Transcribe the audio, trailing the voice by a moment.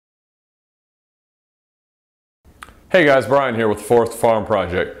Hey guys, Brian here with the Fourth Farm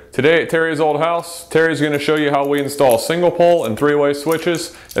Project. Today at Terry's old house, Terry's going to show you how we install single pole and three-way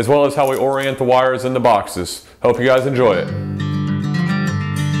switches, as well as how we orient the wires in the boxes. Hope you guys enjoy it.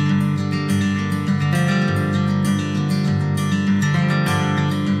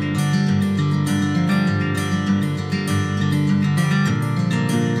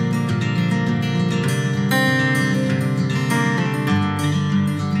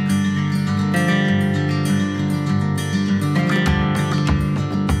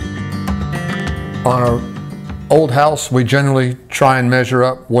 On our old house, we generally try and measure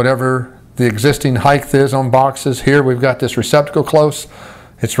up whatever the existing height is on boxes. Here we've got this receptacle close.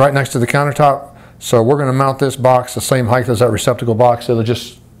 It's right next to the countertop. So we're going to mount this box the same height as that receptacle box. It'll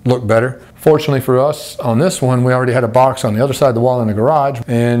just look better. Fortunately for us, on this one, we already had a box on the other side of the wall in the garage,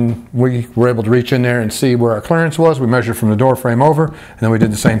 and we were able to reach in there and see where our clearance was. We measured from the door frame over, and then we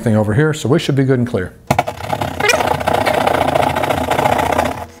did the same thing over here. So we should be good and clear.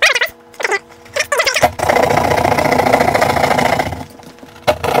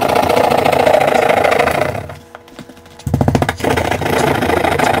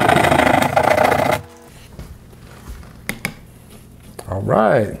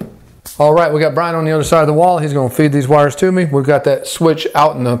 All right, we got Brian on the other side of the wall. He's going to feed these wires to me. We've got that switch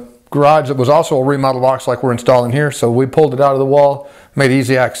out in the garage that was also a remodel box like we're installing here. So we pulled it out of the wall, made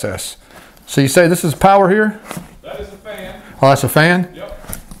easy access. So you say this is power here? That is a fan. Oh, that's a fan? Yep.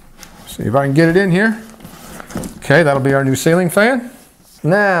 See if I can get it in here. Okay, that'll be our new ceiling fan.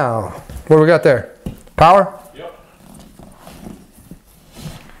 Now, what do we got there? Power? Yep.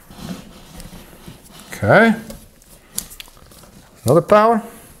 Okay. Another power?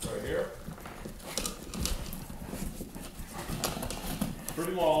 Right here.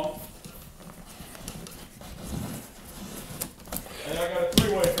 Pretty long. And I got a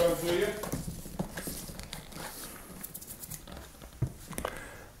three-way coming to you.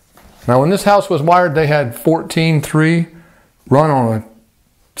 Now when this house was wired, they had 14-3 run on a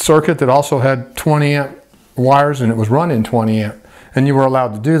circuit that also had 20 amp wires, and it was running 20 amp. And you were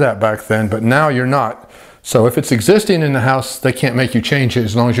allowed to do that back then, but now you're not. So if it's existing in the house, they can't make you change it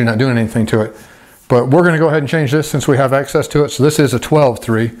as long as you're not doing anything to it. But we're going to go ahead and change this since we have access to it. So this is a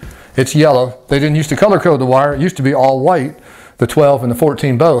 12-3. It's yellow. They didn't used to color code the wire. It used to be all white, the 12 and the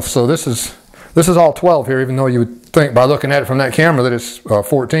 14 both. So this is all 12 here, even though you would think by looking at it from that camera that it's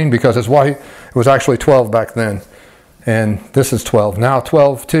 14 because it's white. It was actually 12 back then. And this is 12. Now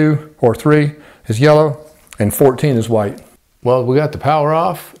 12-2 or 3 is yellow and 14 is white. Well, we got the power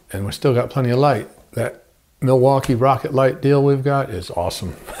off and we still got plenty of light. That Milwaukee rocket light deal we've got is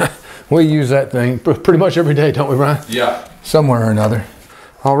awesome. We use that thing pretty much every day, don't we, Brian? Yeah. Somewhere or another.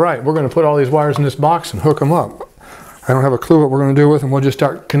 All right, we're going to put all these wires in this box and hook them up. I don't have a clue what we're going to do with them. We'll just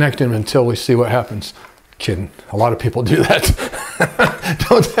start connecting them until we see what happens. Kidding. A lot of people do that,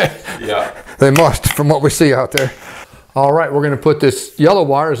 don't they? Yeah. They must, from what we see out there. All right, we're going to put this yellow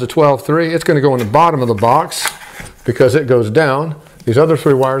wire as a 12-3. It's going to go in the bottom of the box because it goes down. These other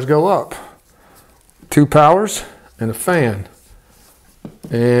 3 wires go up. 2 powers and a fan.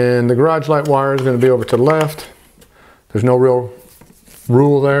 And the garage light wire is going to be over to the left. There's no real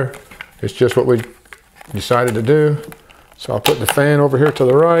rule there. It's just what we decided to do. So I'll put the fan over here to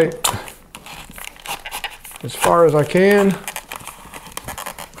the right as far as I can.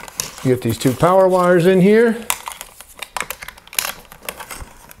 Get these 2 power wires in here.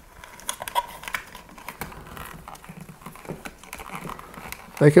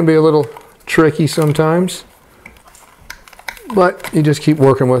 They can be a little tricky sometimes, but you just keep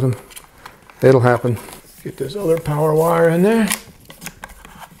working with them. It'll happen. Get this other power wire in there.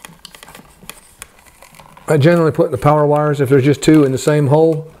 I generally put the power wires, if there's just 2 in the same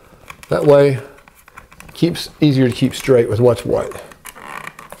hole, that way it keeps easier to keep straight with what's what.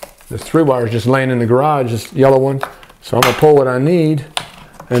 There's 3 wires just laying in the garage, this yellow one, so I'm gonna pull what I need,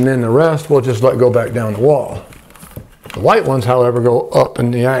 and then the rest we'll just let go back down the wall. The white ones, however, go up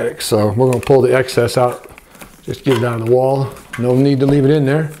in the attic, so we're going to pull the excess out, just get it out of the wall. No need to leave it in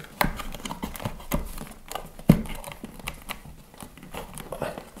there.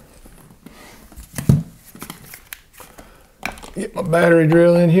 Get my battery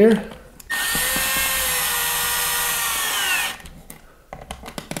drill in here.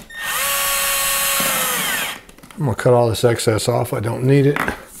 I'm going to cut all this excess off. I don't need it.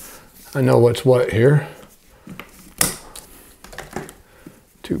 I know what's what here.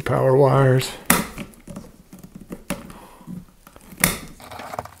 2 power wires.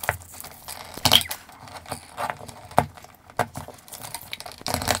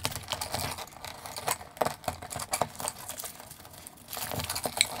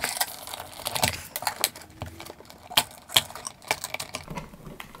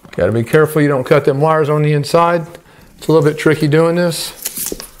 Got to be careful you don't cut them wires on the inside. It's a little bit tricky doing this.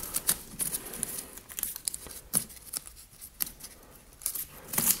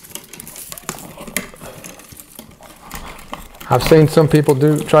 I've seen some people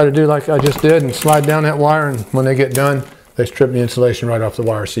try to do like I just did and slide down that wire, and when they get done, they strip the insulation right off the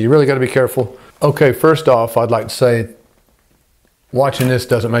wire. So you really got to be careful. Okay, first off, I'd like to say, watching this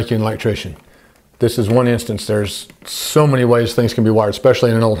doesn't make you an electrician. This is one instance. There's so many ways things can be wired, especially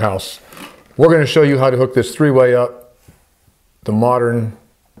in an old house. We're going to show you how to hook this three-way up, the modern,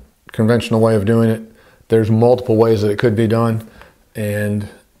 conventional way of doing it. There's multiple ways that it could be done, and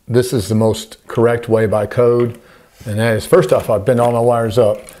this is the most correct way by code. And that is, first off, I've bent all my wires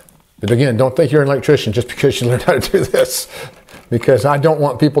up. But again, don't think you're an electrician just because you learned how to do this, because I don't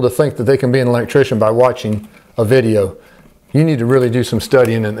want people to think that they can be an electrician by watching a video. You need to really do some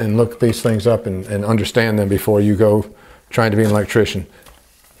studying and look these things up and understand them before you go trying to be an electrician.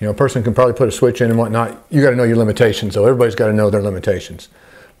 You know, a person can probably put a switch in and whatnot. You got to know your limitations, so everybody's got to know their limitations.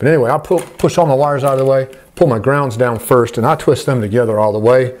 But anyway, I'll push all my wires out of the way, pull my grounds down first, and I twist them together all the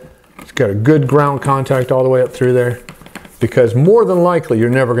way. It's got a good ground contact all the way up through there, because more than likely you're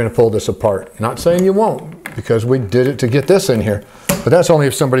never going to pull this apart. Not saying you won't, because we did it to get this in here, but that's only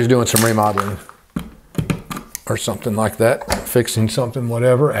if somebody's doing some remodeling or something like that, fixing something,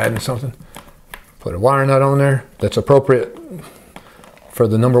 whatever, adding something. Put a wire nut on there that's appropriate for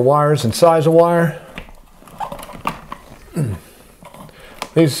the number of wires and size of wire.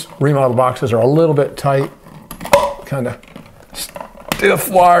 These remodel boxes are a little bit tight, kind of stiff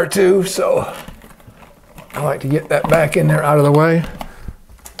wire too, so I like to get that back in there out of the way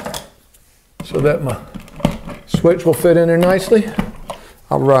so that my switch will fit in there nicely.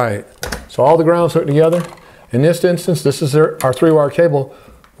 All right, so all the ground's hooked together. In this instance, this is our 3-wire cable.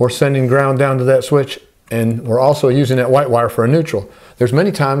 We're sending ground down to that switch, and we're also using that white wire for a neutral. There's many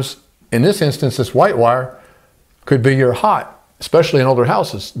times, in this instance, this white wire could be your hot, especially in older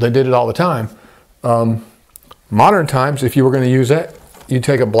houses. They did it all the time. Modern times, if you were going to use that, you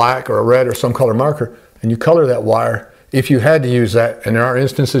take a black or a red or some color marker and you color that wire if you had to use that. And there are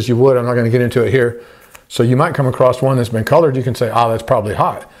instances you would. I'm not going to get into it here. So you might come across one that's been colored. You can say, oh, that's probably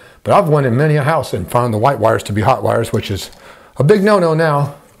hot. But I've went in many a house and found the white wires to be hot wires, which is a big no-no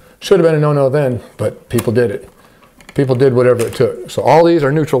now. Should have been a no-no then, but people did it. People did whatever it took. So all these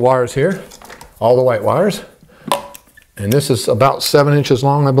are neutral wires here, all the white wires. And this is about 7 inches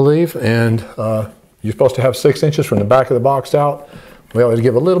long, I believe. And you're supposed to have 6 inches from the back of the box out. We always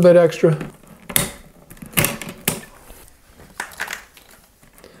give a little bit extra.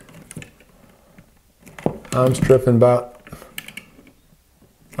 I'm stripping about,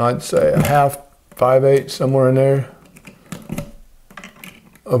 I'd say, a half, 5/8, somewhere in there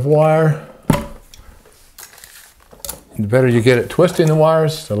of wire. The better you get at twisting the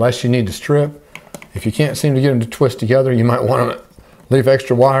wires, the less you need to strip. If you can't seem to get them to twist together, you might want to leave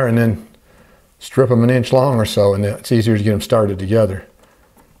extra wire and then strip them 1 inch long or so, and it's easier to get them started together.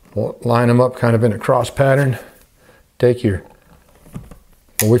 We'll line them up kind of in a cross pattern.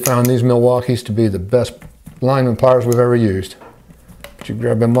 We found these Milwaukees to be the best lineman pliers we've ever used. But you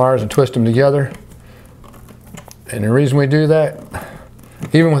grab them wires and twist them together. And the reason we do that,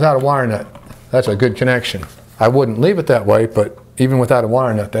 even without a wire nut, that's a good connection. I wouldn't leave it that way, but even without a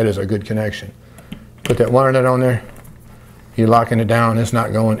wire nut, that is a good connection. Put that wire nut on there, you're locking it down, it's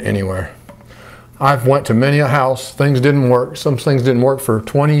not going anywhere. I've went to many a house, things didn't work, some things didn't work for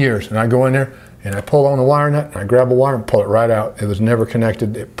 20 years, and I go in there and I pull on the wire nut and I grab a wire and pull it right out. It was never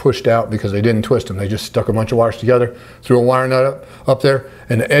connected, it pushed out because they didn't twist them. They just stuck a bunch of wires together, threw a wire nut up there,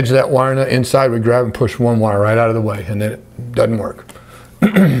 and the edge of that wire nut inside we grab and push one wire right out of the way, and then it doesn't work.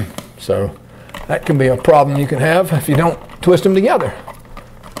 So that can be a problem you can have if you don't twist them together.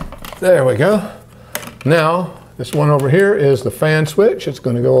 There we go. Now, this one over here is the fan switch. It's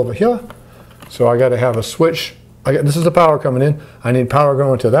going to go over here. So I got to have a switch. This is the power coming in. I need power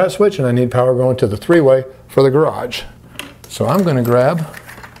going to that switch, and I need power going to the 3-way for the garage. So I'm going to grab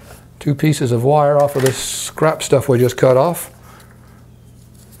 2 pieces of wire off of this scrap stuff we just cut off.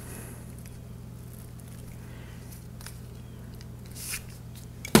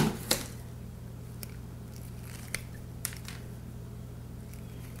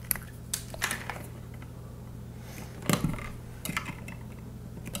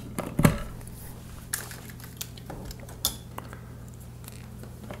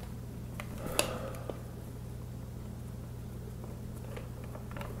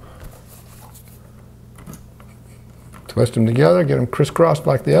 Twist them together, get them crisscrossed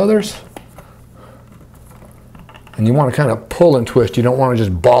like the others. And you want to kind of pull and twist. You don't want to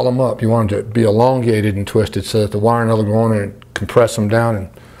just ball them up. You want them to be elongated and twisted so that the wire nut will go on and compress them down and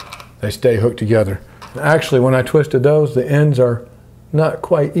they stay hooked together. Actually, when I twisted those, the ends are not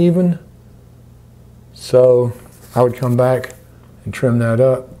quite even. So I would come back and trim that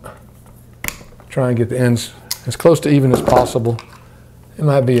up. Try and get the ends as close to even as possible. It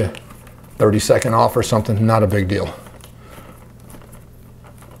might be a 30-second off or something, not a big deal.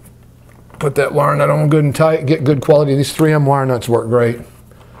 Put that wire nut on good and tight, get good quality. These 3M wire nuts work great.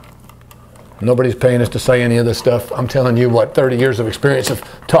 Nobody's paying us to say any of this stuff. I'm telling you what 30 years of experience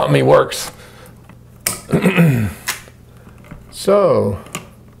have taught me works. So,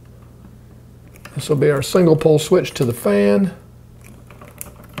 this will be our single pole switch to the fan.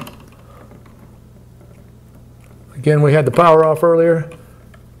 Again, we had the power off earlier.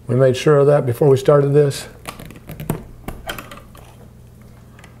 We made sure of that before we started this.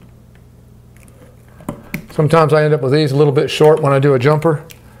 Sometimes I end up with these a little bit short when I do a jumper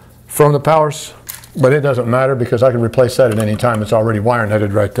from the powers, but it doesn't matter because I can replace that at any time. It's already wire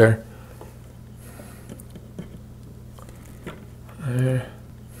netted right there.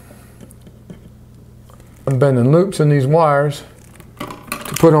 I'm bending loops in these wires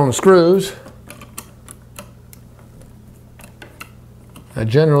to put on the screws. I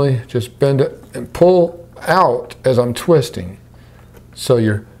generally just bend it and pull out as I'm twisting. So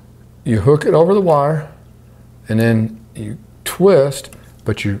you hook it over the wire and then you twist,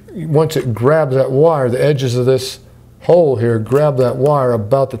 but once it grabs that wire, the edges of this hole here grab that wire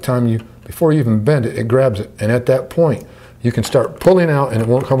about the time before you even bend it, it grabs it. And at that point, you can start pulling out and it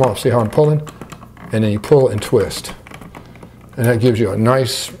won't come off. See how I'm pulling? And then you pull and twist. And that gives you a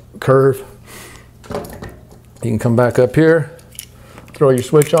nice curve. You can come back up here, throw your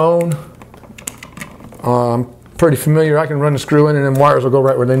switch on. I'm pretty familiar. I can run the screw in and then wires will go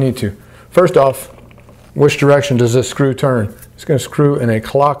right where they need to. First off, which direction does this screw turn? It's going to screw in a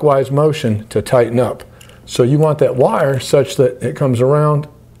clockwise motion to tighten up. So you want that wire such that it comes around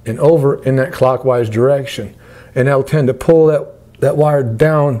and over in that clockwise direction. And that'll tend to pull that wire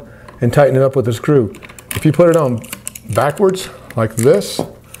down and tighten it up with the screw. If you put it on backwards like this,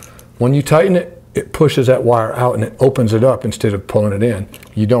 when you tighten it, it pushes that wire out and it opens it up instead of pulling it in.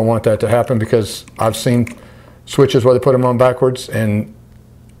 You don't want that to happen because I've seen switches where they put them on backwards and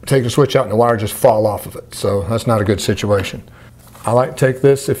take the switch out and the wire just fall off of it. So that's not a good situation. I like to take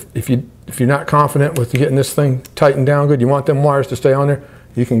this, if you're not confident with getting this thing tightened down good, you want them wires to stay on there,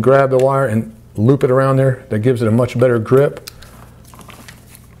 you can grab the wire and loop it around there. That gives it a much better grip.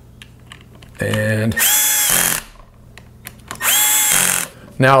 And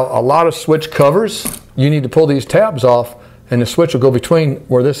now a lot of switch covers, you need to pull these tabs off and the switch will go between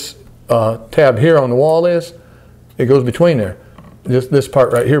where this tab here on the wall is. It goes between there. This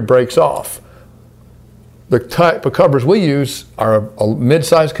part right here breaks off. The type of covers we use are a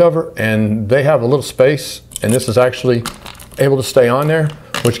mid-size cover and they have a little space and this is actually able to stay on there,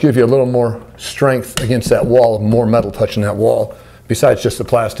 which gives you a little more strength against that wall, more metal touching that wall besides just the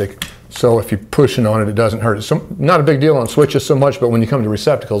plastic. So if you're pushing on it, it doesn't hurt. It's not a big deal on switches so much, but when you come to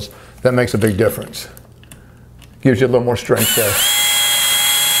receptacles, that makes a big difference. Gives you a little more strength there.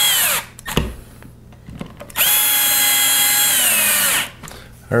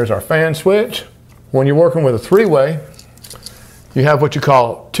 There's our fan switch. When you're working with a three-way, you have what you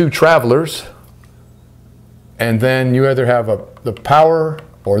call two travelers, and then you either have the power,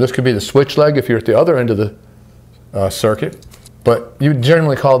 or this could be the switch leg if you're at the other end of the circuit, but you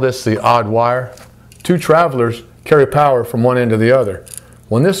generally call this the odd wire. Two travelers carry power from one end to the other.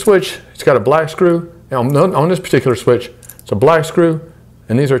 When this switch, it's got a black screw, on this particular switch, it's a black screw,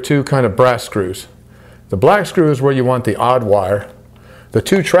 and these are two kind of brass screws. The black screw is where you want the odd wire. The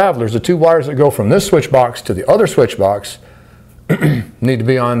two travelers, the two wires that go from this switch box to the other switch box, need to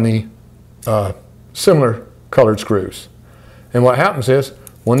be on the similar colored screws. And what happens is,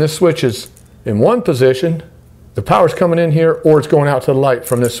 when this switch is in one position, the power's coming in here or it's going out to the light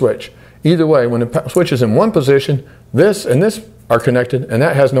from this switch. Either way, when the switch is in one position, this and this are connected and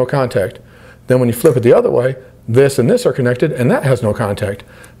that has no contact. Then when you flip it the other way, this and this are connected and that has no contact.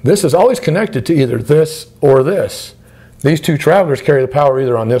 This is always connected to either this or this. These two travelers carry the power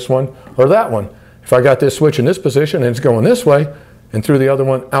either on this one or that one. If I got this switch in this position and it's going this way and through the other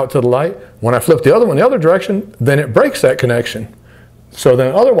one out to the light, when I flip the other one the other direction, then it breaks that connection. So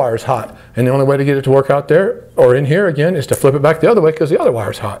then the other wire's hot. And the only way to get it to work out there or in here again is to flip it back the other way because the other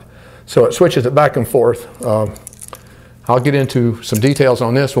wire's hot. So it switches it back and forth. I'll get into some details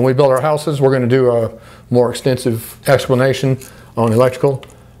on this. When we build our houses, we're going to do a more extensive explanation on electrical.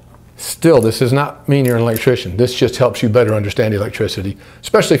 Still, this does not mean you're an electrician. This just helps you better understand electricity.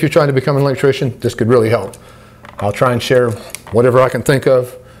 Especially if you're trying to become an electrician, this could really help. I'll try and share whatever I can think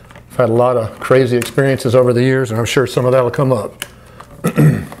of. I've had a lot of crazy experiences over the years, and I'm sure some of that will come up.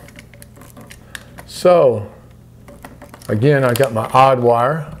 So again, I got my odd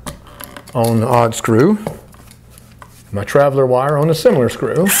wire on the odd screw, my traveler wire on a similar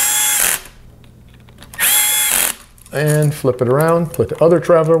screw, and flip it around, put the other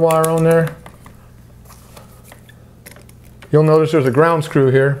traveler wire on there. You'll notice there's a ground screw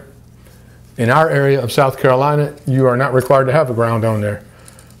here. In our area of South Carolina, you are not required to have a ground on there.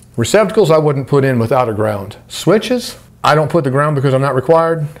 Receptacles I wouldn't put in without a ground. Switches, I don't put the ground because I'm not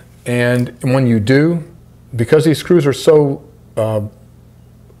required, and when you do, because these screws are so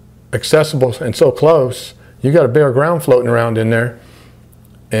accessible and so close, you got a bare ground floating around in there,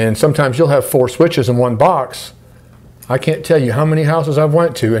 and sometimes you'll have 4 switches in one box. I can't tell you how many houses I've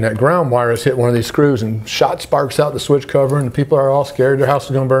went to and that ground wire has hit one of these screws and shot sparks out the switch cover, and the people are all scared their house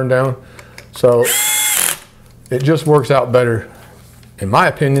is going to burn down. So it just works out better, in my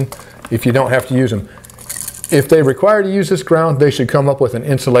opinion, if you don't have to use them. If they require to use this ground, they should come up with an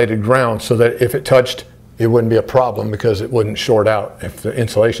insulated ground so that if it touched, it wouldn't be a problem because it wouldn't short out if the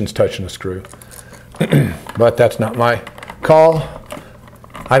insulation's touching the screw. But that's not my call.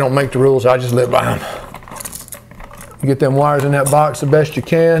 I don't make the rules, I just live by them. Get them wires in that box the best you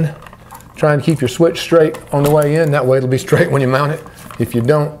can. Try and keep your switch straight on the way in. That way it'll be straight when you mount it. If you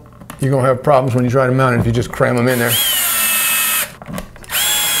don't, you're going to have problems when you try to mount it if you just cram them in there.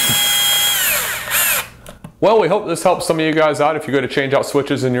 Well, we hope this helps some of you guys out if you go to change out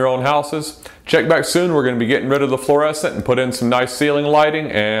switches in your own houses. Check back soon. We're going to be getting rid of the fluorescent and put in some nice ceiling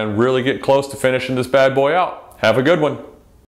lighting and really get close to finishing this bad boy out. Have a good one.